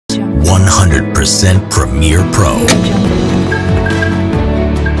100% Premiere Pro.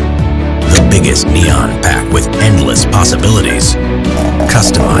 The biggest neon pack with endless possibilities.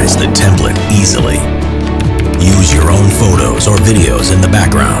 Customize the template easily. Use your own photos or videos in the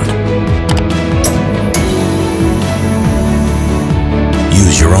background.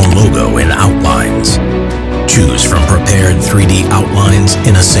 Use your own logo in outlines. Choose from prepared 3D outlines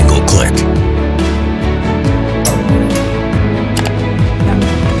in a single click.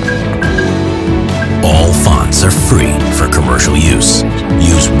 All fonts are free for commercial use.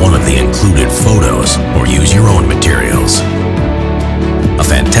 Use one of the included photos or use your own materials. A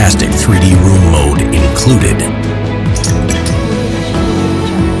fantastic 3D room mode included.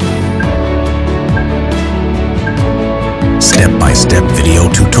 Step-by-step video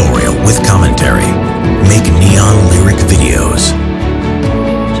tutorial with commentary. Make neon lyric videos.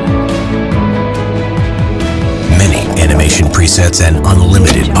 Many animation presets and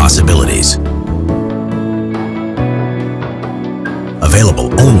unlimited possibilities.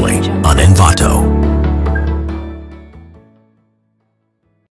 Available only on Envato.